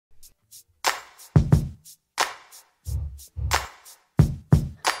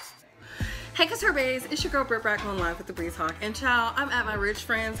Couture Baes, it's your girl Britt back on live with the Breeze Hawk. And child, I'm at my rich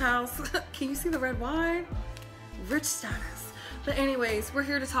friend's house. Can you see the red wine? Rich status. But anyways, we're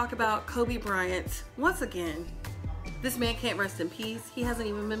here to talk about Kobe Bryant. Once again, this man can't rest in peace. He hasn't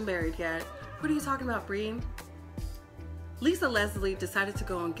even been buried yet. What are you talking about, Bree? Lisa Leslie decided to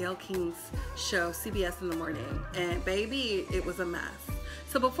go on Gayle King's show, CBS in the Morning. And baby, it was a mess.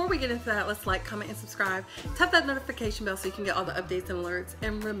 So before we get into that, let's like, comment, and subscribe. Tap that notification bell so you can get all the updates and alerts.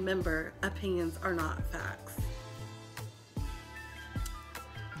 And remember, opinions are not facts.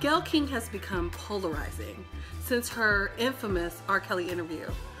 Gayle King has become polarizing since her infamous R. Kelly interview.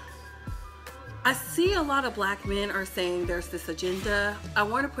 I see a lot of black men are saying there's this agenda. I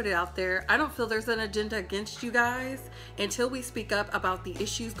want to put it out there. I don't feel there's an agenda against you guys. Until we speak up about the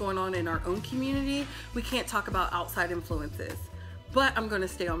issues going on in our own community, we can't talk about outside influences. But I'm going to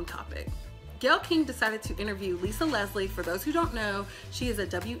stay on topic. Gayle King decided to interview Lisa Leslie. For those who don't know, she is a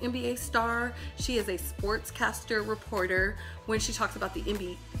WNBA star. She is a sportscaster reporter when she talks about the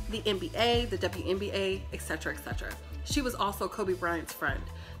NBA, the WNBA, etc., etc. She was also Kobe Bryant's friend.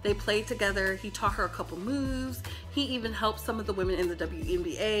 They played together. He taught her a couple moves. He even helped some of the women in the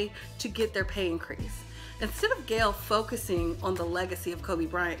WNBA to get their pay increase. Instead of Gayle focusing on the legacy of Kobe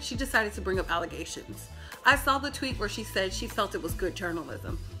Bryant, she decided to bring up allegations. I saw the tweet where she said she felt it was good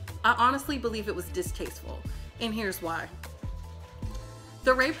journalism. I honestly believe it was distasteful, and here's why.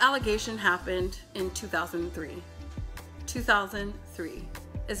 The rape allegation happened in 2003. 2003.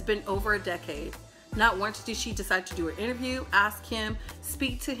 It's been over a decade. Not once did she decide to do an interview, ask him,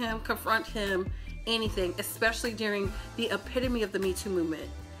 speak to him, confront him, anything, especially during the epitome of the Me Too movement.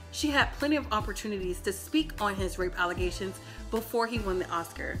 She had plenty of opportunities to speak on his rape allegations before he won the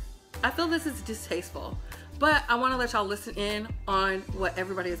Oscar. I feel this is distasteful, but I want to let y'all listen in on what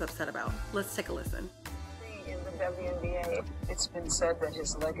everybody is upset about. Let's take a listen. In the WNBA, it's been said that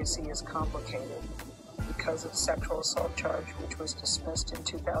his legacy is complicated because of sexual assault charge, which was dismissed in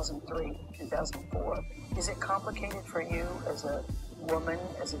 2003, 2004. Is it complicated for you as a woman,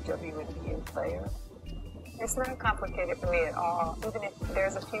 as a WNBA player? It's not complicated for me at all. Even if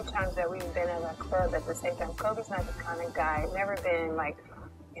there's a few times that we've been at a club at the same time, Kobe's not the kind of guy, never been like,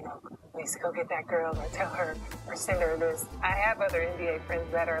 you know, let's go get that girl or tell her or send her this. I have other NBA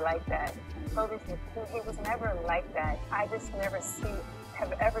friends that are like that. Kobe, he was never like that. I just never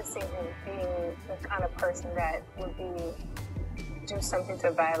have ever seen him being the kind of person that would do something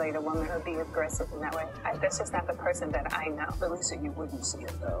to violate a woman or be aggressive in that way. That's just not the person that I know. But Lisa, you wouldn't see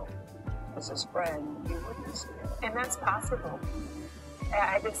it though. As his friend, you wouldn't see it. And that's possible.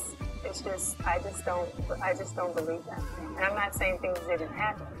 I just don't believe that. And I'm not saying things didn't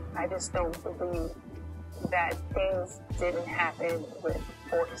happen. I just don't believe that things didn't happen with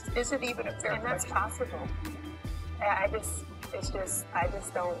force. Is it even a fair question? And that's possible. I just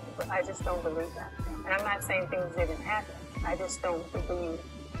don't believe that. And I'm not saying things didn't happen. I just don't believe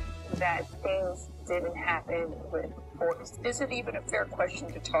that things didn't happen with force. Is it even a fair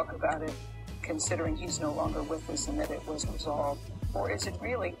question to talk about it, considering he's no longer with us and that it was resolved? Or is it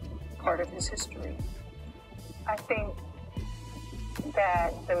really part of his history? I think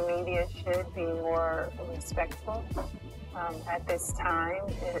that the media should be more respectful. At this time,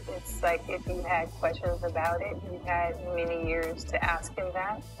 it's like if you had questions about it, you had many years to ask him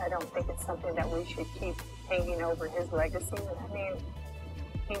that. I don't think it's something that we should keep hanging over his legacy. I mean,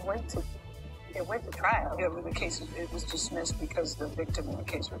 it went to trial. Yeah, but the case, it was dismissed because the victim in the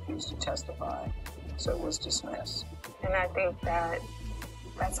case refused to testify. So it was dismissed. And I think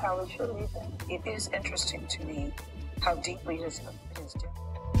that's how we should leave it. It is interesting to me how deeply his death.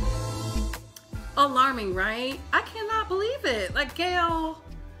 Alarming, right? I cannot believe it. Like, Gayle,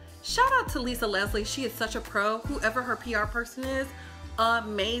 shout out to Lisa Leslie. She is such a pro. Whoever her PR person is,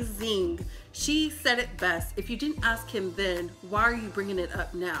 amazing. She said it best. If you didn't ask him then, why are you bringing it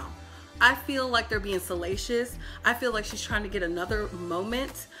up now? I feel like they're being salacious. I feel like she's trying to get another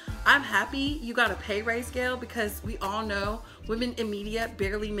moment. I'm happy you got a pay raise, Gayle, because we all know women in media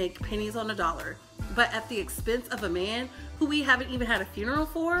barely make pennies on a dollar. But at the expense of a man who we haven't even had a funeral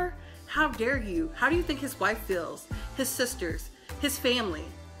for? How dare you? How do you think his wife feels? His sisters? His family?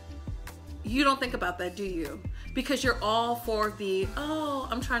 You don't think about that, do you? Because you're all for the, oh,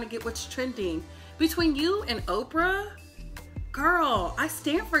 I'm trying to get what's trending. Between you and Oprah, girl, I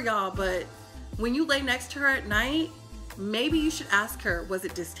stand for y'all, but when you lay next to her at night, maybe you should ask her, was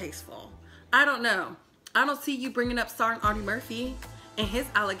it distasteful? I don't know. I don't see you bringing up Sergeant Audie Murphy and his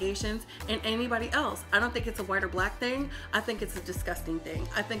allegations and anybody else. I don't think it's a white or black thing. I think it's a disgusting thing.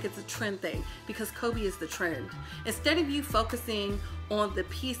 I think it's a trend thing because Kobe is the trend. Instead of you focusing on the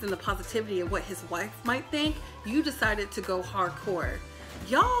peace and the positivity and what his wife might think, you decided to go hardcore.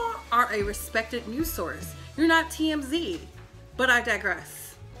 Y'all are a respected news source. You're not TMZ. But I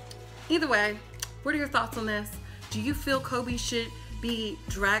digress. Either way, what are your thoughts on this? Do you feel Kobe should be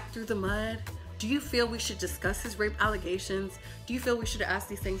dragged through the mud? Do you feel we should discuss his rape allegations? Do you feel we should ask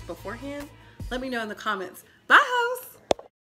these things beforehand? Let me know in the comments.